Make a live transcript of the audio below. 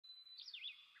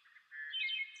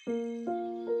Most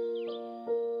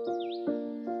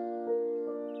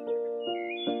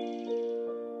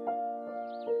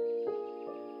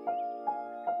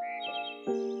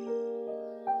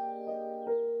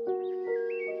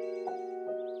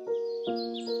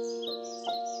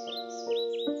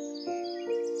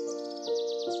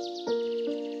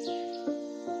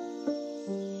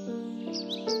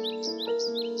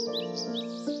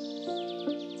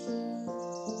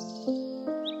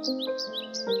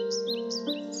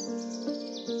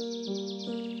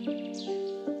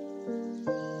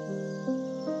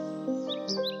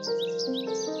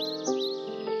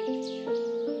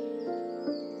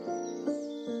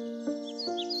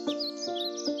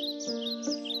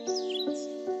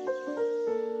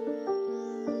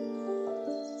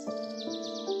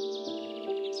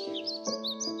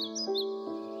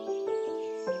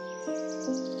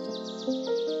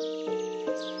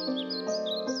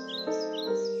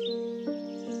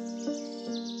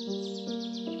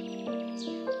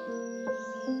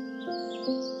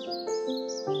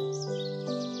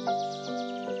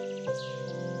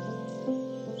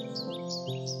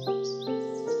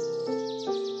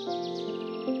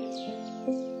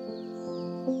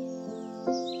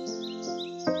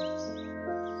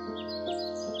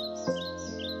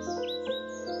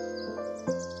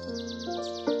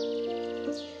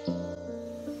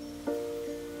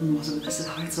of blessed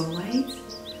hearts of light,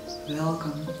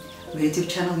 welcome by YouTube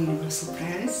channel Universal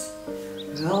Prayers,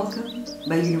 welcome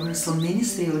by Universal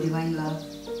Ministry of Divine Love.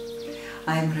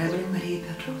 I am Reverend Maria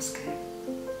Petrovska,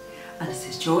 and it's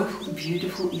this joyful,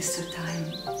 beautiful Easter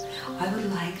time. I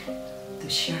would like to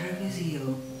share with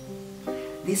you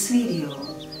this video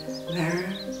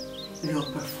where we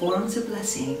will perform the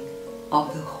blessing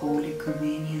of the Holy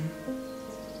Communion.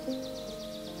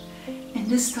 In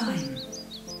this time,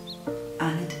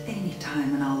 and at any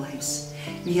time in our lives,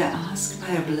 we are asked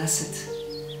by our Blessed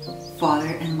Father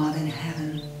and Mother in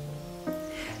Heaven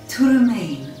to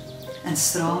remain in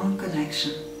strong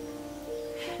connection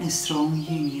and strong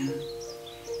union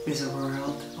with the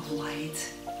world of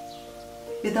light,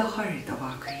 with the heart of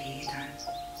our Creator.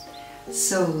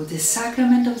 So the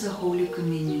sacrament of the Holy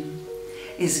Communion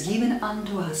is given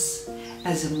unto us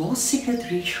as the most secret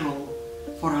ritual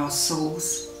for our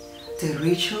souls, the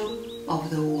ritual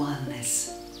of the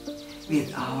oneness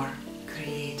with our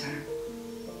Creator.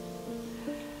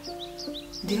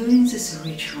 During this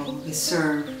ritual we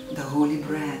serve the holy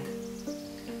bread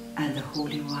and the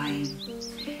holy wine,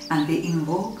 and we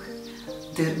invoke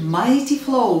the mighty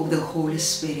flow of the Holy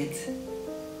Spirit.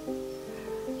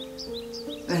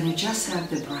 When you just have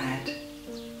the bread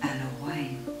and the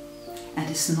wine and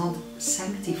it's not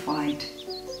sanctified,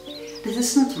 this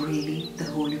is not really the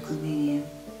Holy Communion.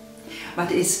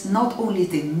 But it's not only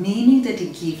the meaning that you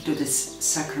give to this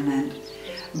sacrament,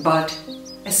 but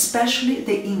especially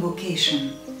the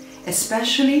invocation,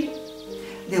 especially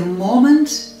the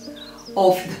moment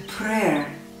of the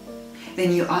prayer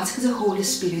when you ask the Holy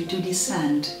Spirit to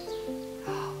descend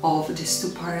of these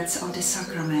two parts of the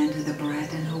sacrament, the bread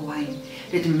and the wine,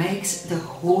 that makes the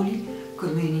Holy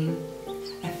Communion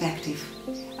effective,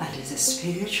 and is a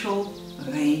spiritual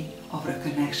way of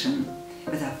reconnection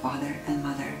with our Father and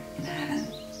Mother in Heaven.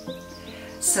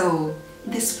 So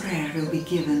this prayer will be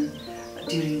given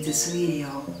during this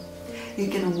video. You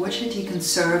can watch it, you can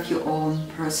serve your own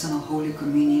personal Holy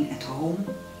Communion at home.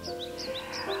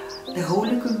 The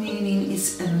Holy Communion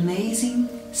is an amazing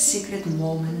secret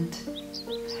moment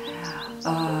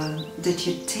that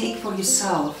you take for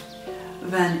yourself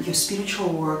when your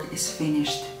spiritual work is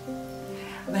finished,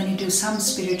 when you do some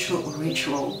spiritual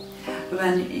ritual,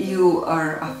 when you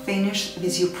are finished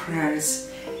with your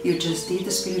prayers, you just did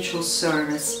the spiritual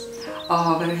service,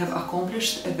 where you have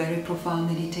accomplished a very profound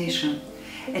meditation.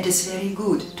 It is very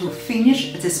good to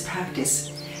finish this practice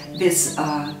with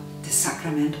the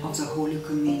sacrament of the Holy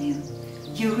Communion.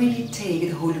 You really take the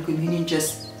Holy Communion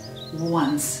just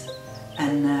once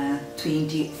in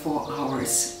 24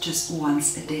 hours, just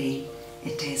once a day.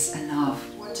 It is enough.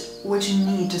 What you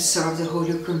need to serve the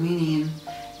Holy Communion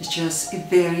is just a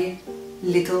very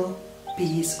little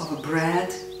piece of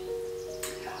bread,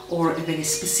 or a very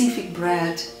specific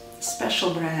bread,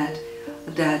 special bread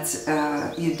that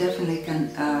you definitely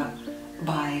can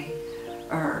buy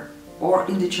or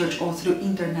in the church or through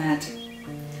internet.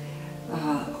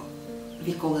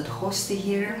 We call it hostie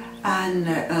here. And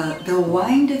the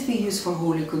wine that we use for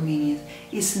Holy Communion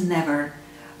is never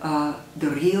the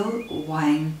real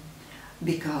wine,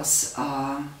 because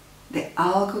the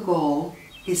alcohol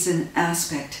is an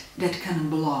aspect that can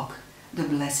block the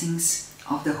blessings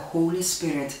of the Holy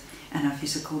Spirit and our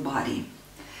physical body.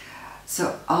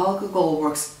 So alcohol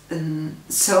works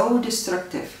so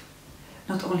destructive,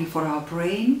 not only for our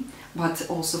brain, but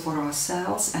also for our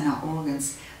cells and our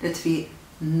organs, that we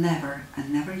never and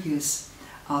never use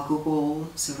alcohol,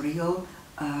 so real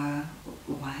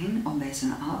wine or based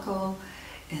on alcohol,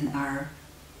 in our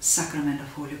sacrament of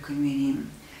Holy Communion.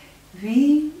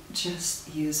 We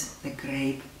just use the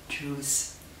grape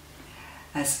juice,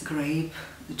 as grape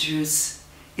juice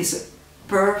is a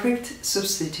perfect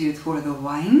substitute for the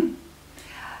wine,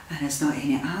 and there's not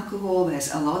any alcohol.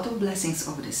 There's a lot of blessings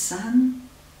of the sun,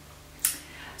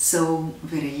 so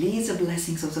we release the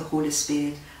blessings of the Holy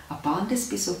Spirit upon this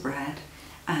piece of bread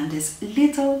and this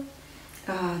little,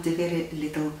 the very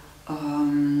little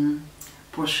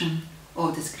portion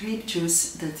of this grape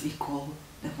juice that we call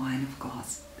the wine of God.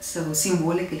 So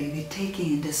symbolically we take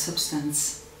in the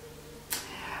substance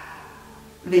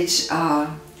which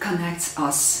connects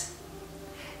us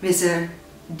with the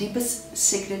deepest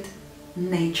secret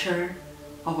nature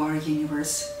of our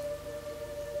universe,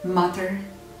 Mother,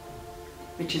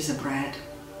 which is the bread,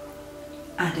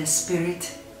 and the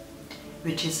Spirit,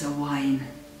 which is the wine.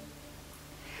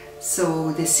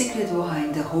 So the secret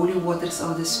wine, the holy waters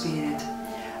of the Spirit,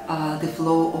 the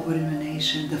flow of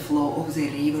illumination, the flow of the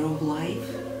river of life,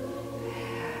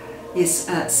 is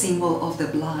a symbol of the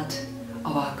blood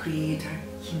of our Creator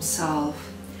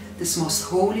Himself, this most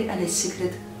holy and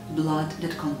secret blood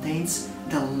that contains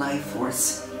the life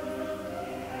force.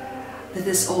 That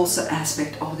is also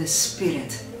aspect of the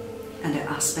Spirit and the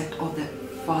aspect of the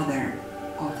Father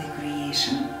of the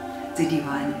creation, the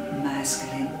divine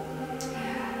masculine.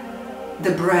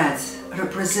 The bread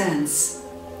represents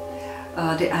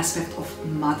the aspect of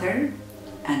Mother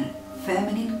and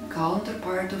feminine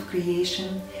counterpart of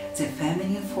creation, the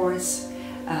feminine force.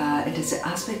 It is the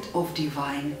aspect of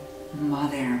divine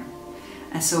Mother.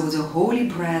 And so the holy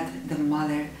bread, the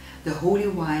Mother, the holy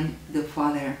wine, the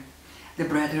Father. The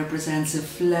bread represents the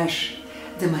flesh,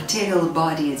 the material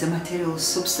body, the material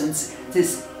substance,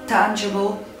 this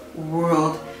tangible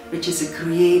world which is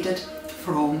created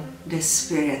from the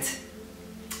Spirit.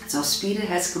 So Spirit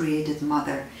has created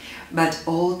Mother, but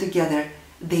all together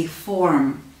they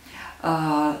form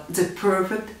the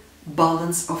perfect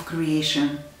balance of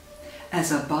creation.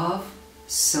 As above,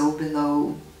 so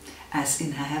below. As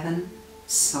in heaven,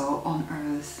 so on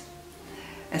earth.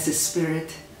 As a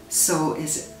Spirit, so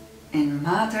is in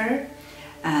Matter.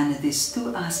 And these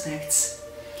two aspects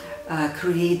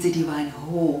create the divine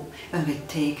whole when we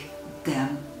take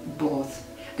them both.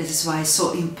 This is why it's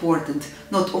so important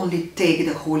not only take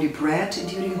the holy bread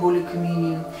during Holy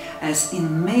Communion, as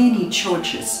in many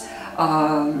churches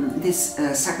this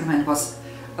sacrament was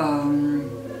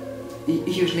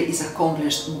usually is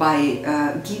accomplished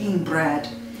by giving bread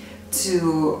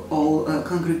to all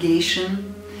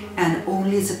congregation, and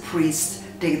only the priest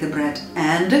take the bread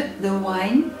and the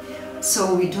wine.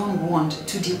 So we don't want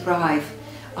to deprive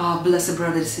our blessed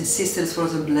brothers and sisters for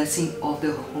the blessing of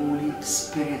the Holy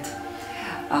Spirit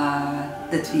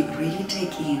that we really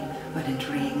take in when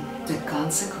entering the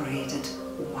consecrated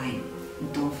wine.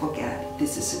 Don't forget,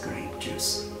 this is a grape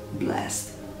juice,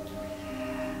 blessed.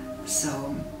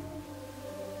 So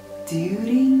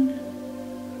during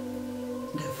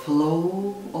the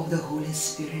flow of the Holy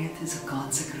Spirit is a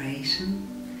consecration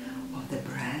of the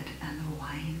bread and the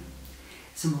wine.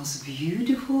 The most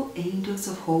beautiful angels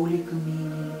of Holy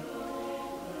Communion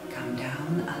come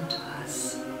down unto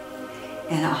us,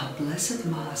 and our blessed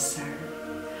Master,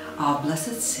 our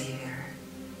blessed Savior,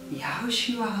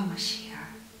 Yahushua HaMashiach,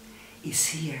 is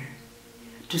here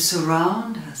to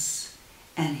surround us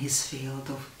and His field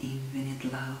of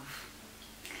infinite love.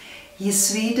 His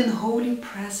sweet and holy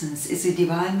presence is a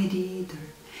divine mediator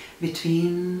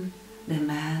between the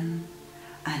man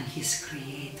and his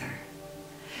Creator.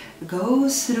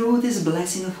 Goes through this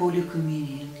blessing of Holy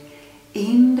Communion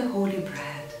in the holy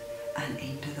bread and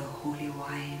into the holy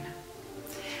wine.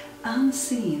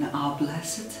 Unseen, our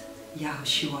blessed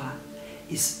Yahushua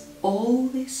is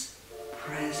always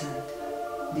present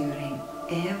during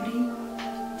every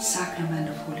sacrament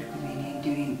of Holy Communion,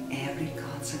 during every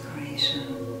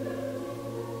consecration.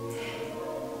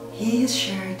 He is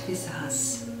shared with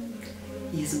us,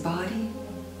 His body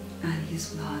and His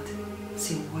blood,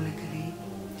 symbolically,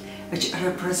 which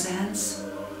represents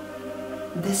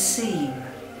the same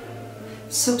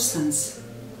substance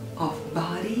of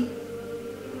body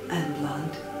and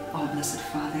blood of Blessed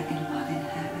Father and Mother in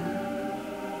heaven.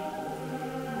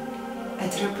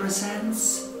 It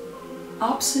represents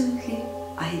absolutely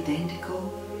identical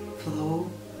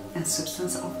flow and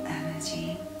substance of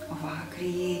energy of our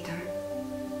Creator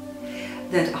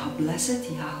that our blessed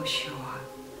Yahushua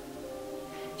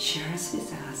shares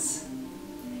with us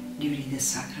during the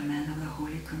sacrament of the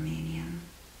Holy Communion.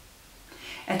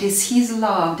 It is His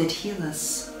love that heals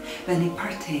us when we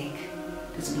partake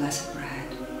this blessed bread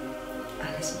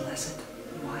and this blessed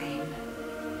wine.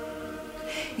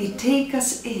 He takes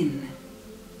us in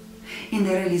the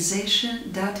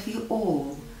realization that we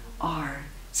all are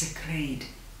the great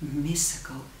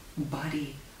mystical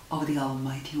body of the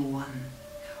Almighty One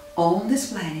on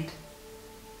this planet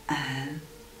and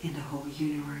in the whole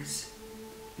universe.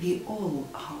 We all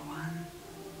are one.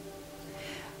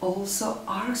 Also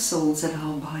our souls and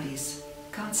our bodies,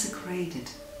 consecrated,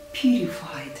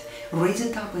 purified,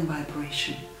 raised up in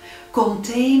vibration,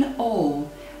 contain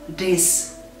all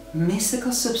this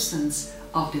mystical substance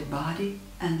of the body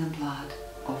and the blood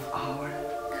of our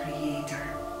Creator.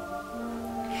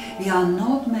 We are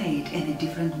not made any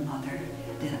different mother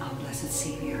than our blessed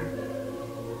Savior.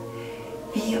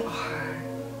 We are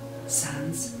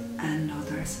sons and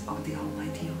daughters of the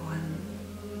Almighty One.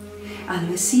 And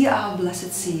we see our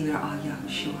blessed Savior, our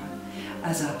Giorgio,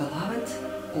 as our beloved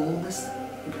oldest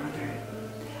brother,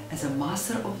 as a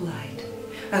master of light,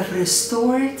 who have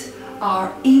restored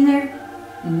our inner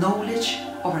knowledge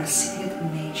of our secret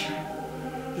nature.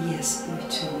 Yes, we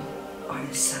too are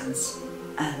the sons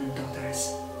and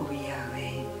daughters of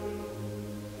Yahweh.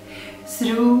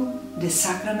 Through the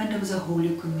sacrament of the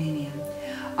Holy Communion,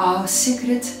 our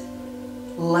secret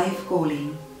life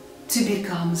calling to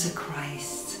become the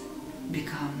Christ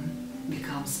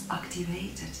becomes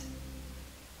activated.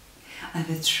 And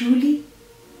we truly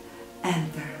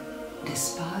enter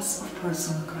this path of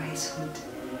personal Christhood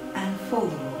and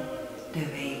follow the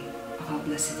way of our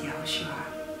blessed Yahushua.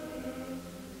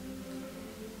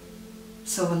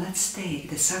 So let's take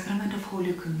the sacrament of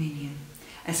Holy Communion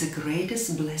as the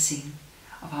greatest blessing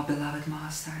of our beloved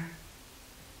Master,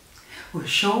 who has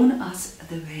shown us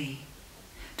the way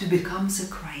to become the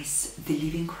Christ, the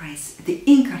living Christ, the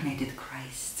incarnated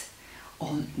Christ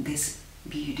on this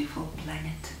beautiful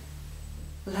planet.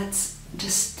 Let's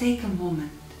just take a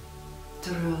moment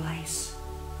to realize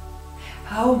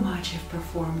how much have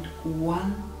performed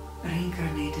one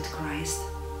reincarnated Christ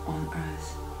on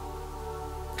earth.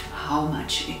 How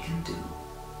much it can do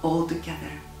all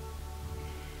together.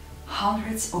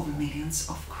 Hundreds of millions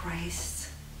of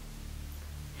Christs.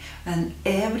 And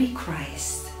every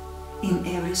Christ in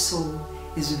every soul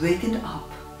is wakened up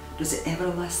to the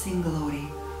everlasting glory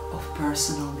of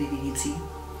personal divinity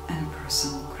and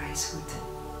personal Christhood.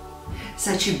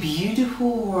 Such a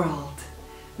beautiful world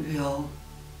will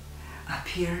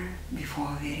appear before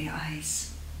our very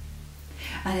eyes.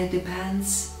 And it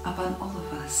depends upon all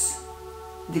of us,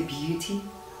 the beauty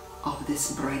of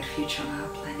this bright future on our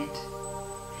planet.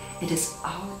 It is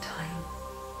our time.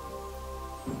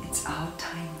 It's our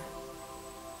time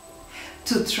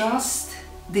to trust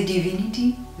the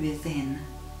divinity within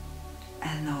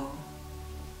and know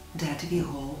that we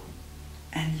all,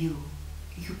 and you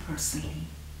personally,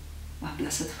 my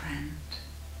blessed friend,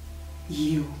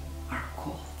 you are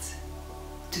called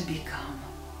to become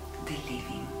the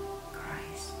living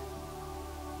Christ.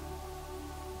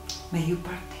 May you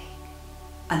partake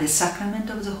in the sacrament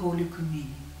of the Holy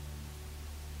Communion.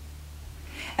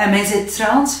 And may the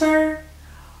transfer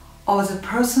of the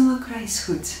personal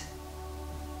Christhood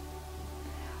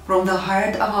from the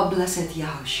heart of our blessed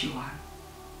Yahushua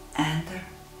enter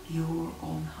your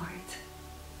own heart.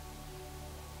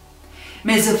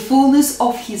 May the fullness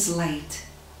of His light,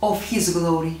 of His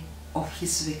glory, of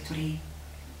His victory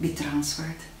be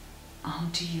transferred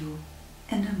unto you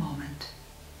in the moment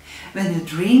when you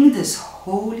drink this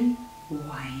holy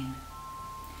wine,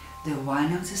 the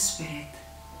wine of the Spirit,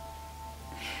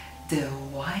 the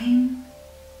wine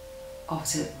of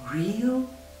the real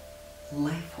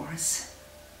life force,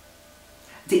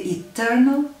 the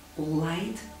eternal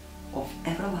light of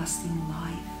everlasting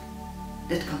life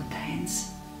that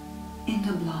contains in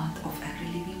the blood of every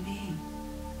living being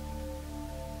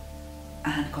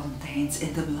and contains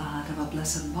in the blood of a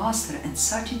blessed Master in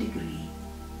such a degree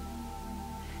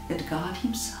that God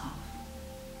Himself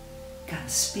can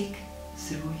speak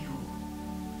through you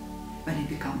when you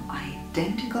become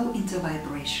identical into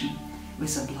vibration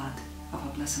with the blood of a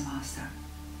blessed Master.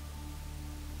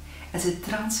 As a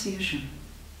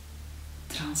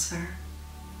transfer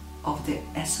of the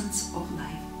essence of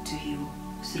life to you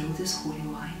through this holy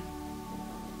wine.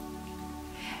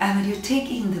 And when you take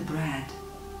in the bread,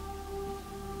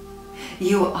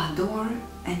 you adore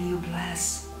and you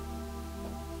bless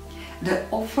the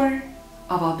offer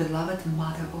of our beloved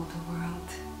Mother of the world,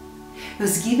 who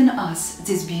has given us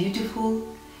this beautiful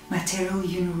material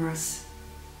universe,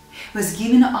 who has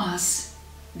given us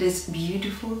these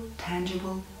beautiful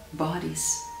tangible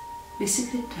bodies, the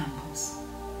secret temples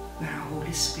where our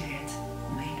Holy Spirit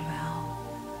may dwell.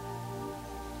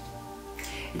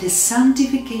 It is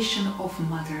sanctification of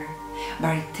Mother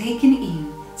by taking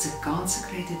in the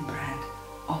consecrated bread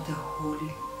of the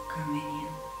Holy Communion.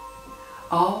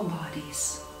 Our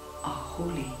bodies are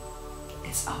holy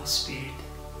as our spirit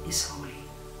is holy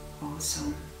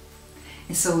also.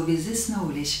 And so with this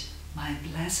knowledge, my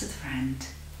blessed friend,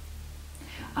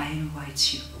 I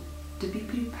invite you to be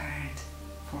prepared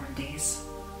for this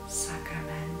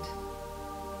sacrament.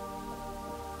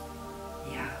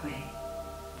 Yahweh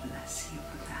bless you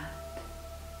for that.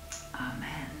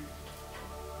 Amen.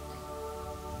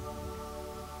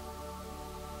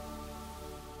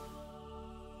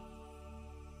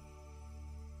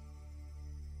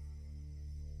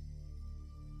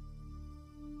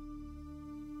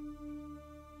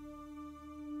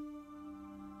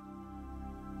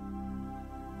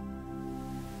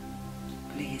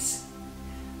 Please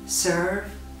serve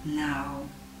now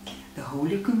the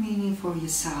Holy Communion for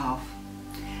yourself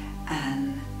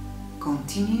and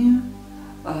continue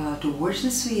to watch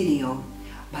this video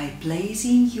by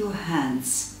placing your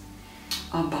hands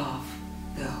above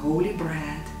the holy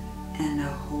bread and the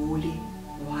holy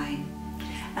wine,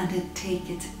 and then take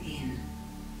it in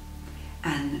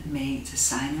and make the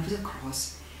sign of the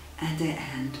cross at the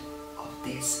end of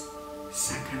this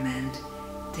sacrament.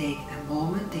 Take a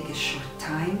moment, take a short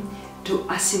time to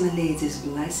assimilate these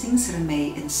blessings,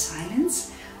 remain in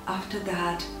silence after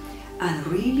that, and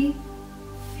really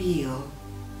feel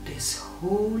this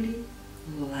holy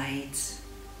light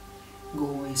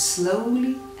going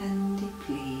slowly and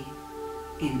deeply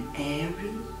in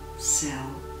every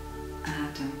cell,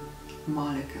 atom,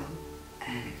 molecule,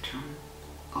 electron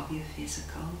of your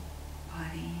physical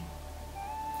body.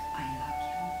 I love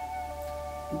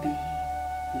you. Be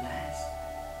blessed.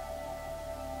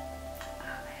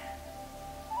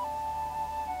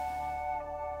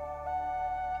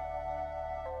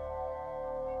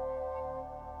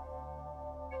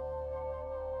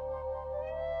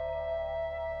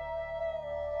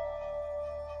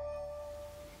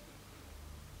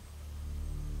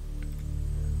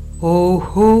 O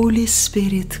Holy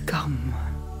Spirit, come,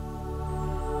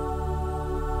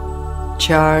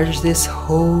 charge this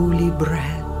holy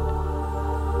bread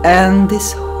and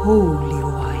this holy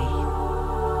wine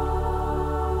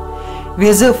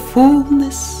with the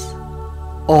fullness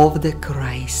of the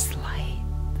Christ light.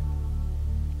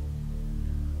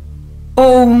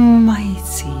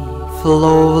 Almighty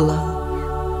flow of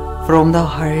love from the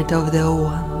heart of the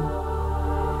One,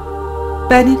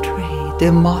 penetrate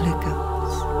the molecules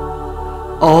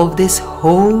of this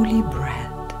holy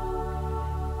bread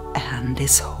and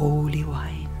this holy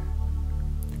wine.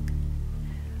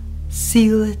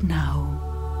 Seal it now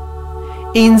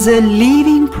in the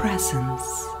living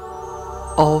presence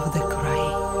of the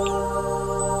Christ.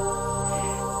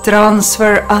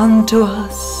 Transfer unto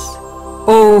us,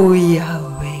 O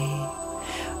Yahweh,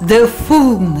 the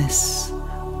fullness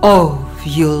of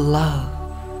your love.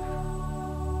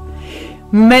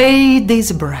 May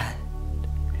this bread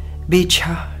be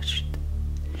charged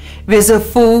with the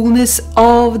fullness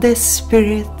of the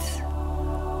Spirit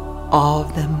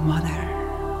of the Mother.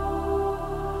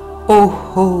 O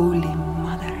Holy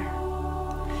Mother,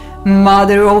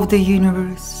 Mother of the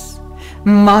universe,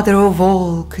 Mother of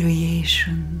all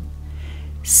creation,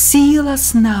 seal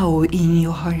us now in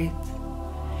your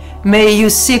heart. May your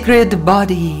secret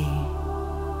body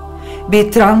be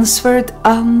transferred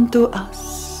unto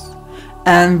us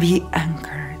and be anchored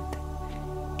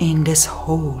in this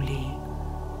holy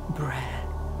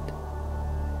bread.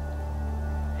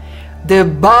 The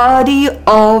body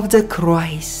of the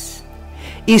Christ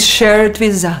is shared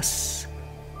with us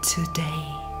today.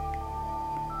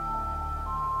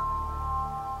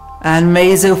 And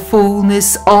may the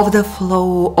fullness of the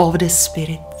flow of the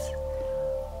Spirit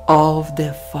of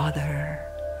the Father,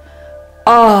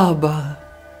 Abba,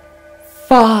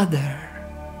 Father,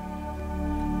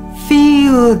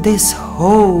 fill this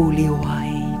holy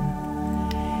wine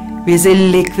with a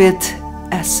liquid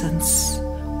essence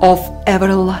of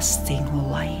everlasting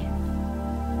life.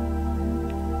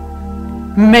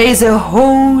 May the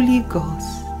Holy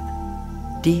Ghost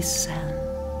descend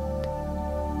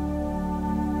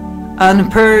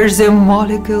and purge the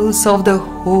molecules of the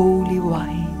holy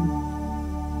wine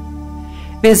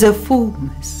with the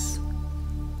fullness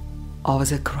of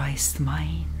the Christ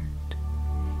mind,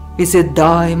 with the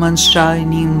diamond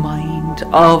shining mind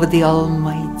of the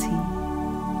Almighty.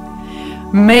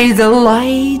 May the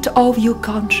light of your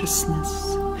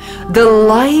consciousness, the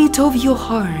light of your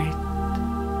heart,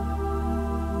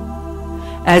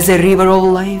 as a river of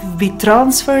life be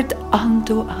transferred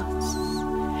unto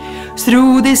us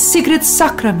through the secret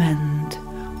sacrament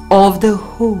of the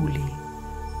Holy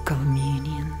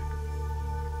Communion.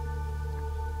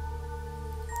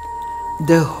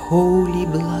 the holy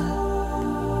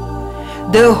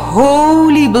blood, the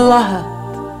holy blood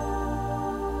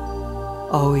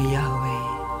of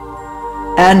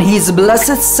Yahweh and His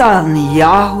blessed Son,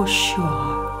 Yahushua,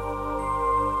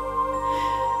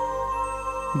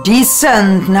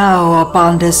 descend now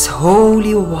upon this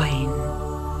holy wine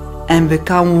and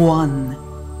become one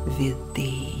with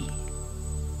Thee.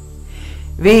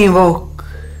 We invoke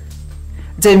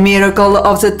the miracle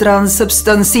of the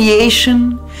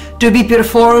transubstantiation to be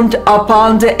performed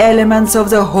upon the elements of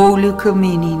the Holy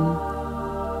Communion.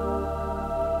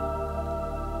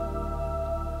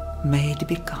 May it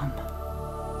become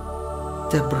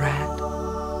the bread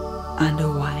and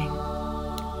the wine,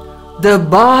 the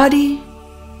body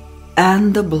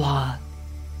and the blood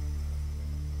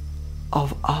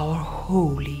of our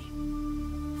Holy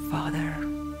Father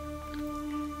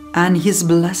and His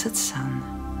blessed Son.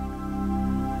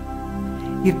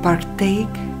 We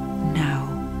partake now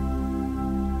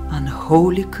on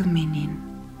Holy Communion,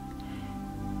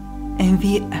 and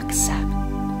we accept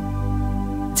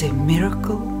the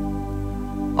miracle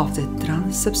of the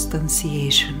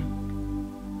transubstantiation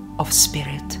of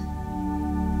Spirit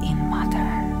in Mother.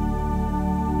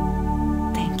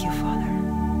 Thank you, Father.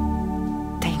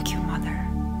 Thank you, Mother.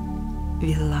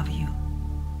 We love you.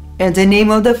 In the name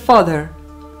of the Father,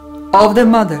 of the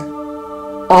Mother,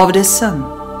 of the Son,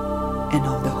 and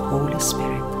of the Holy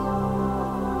Spirit.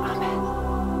 Amen.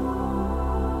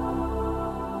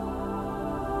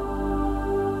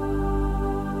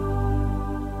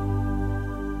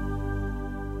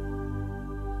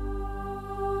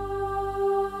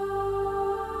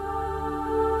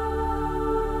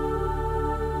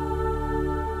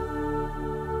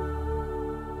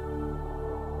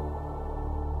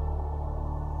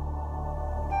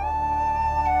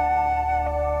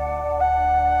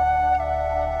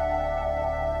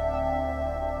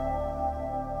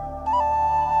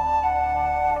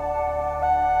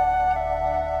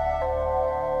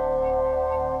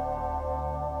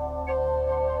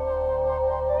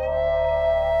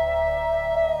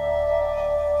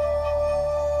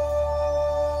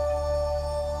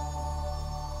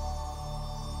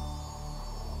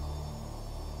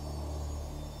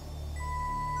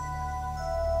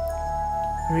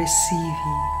 Receive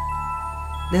ye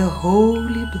the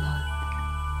holy blood,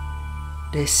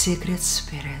 the sacred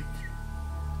spirit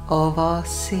of our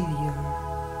Savior,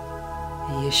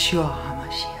 Yeshua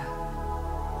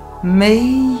HaMashiach.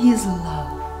 May His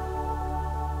love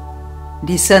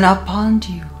descend upon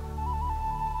you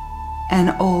and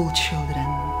all children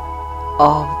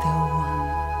of the One.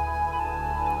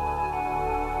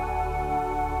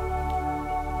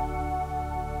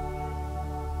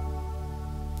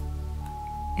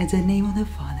 In the name of the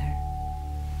Father,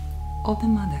 of the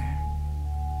Mother,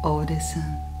 of the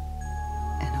Son,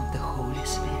 and of the Holy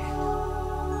Spirit.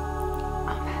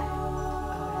 Amen.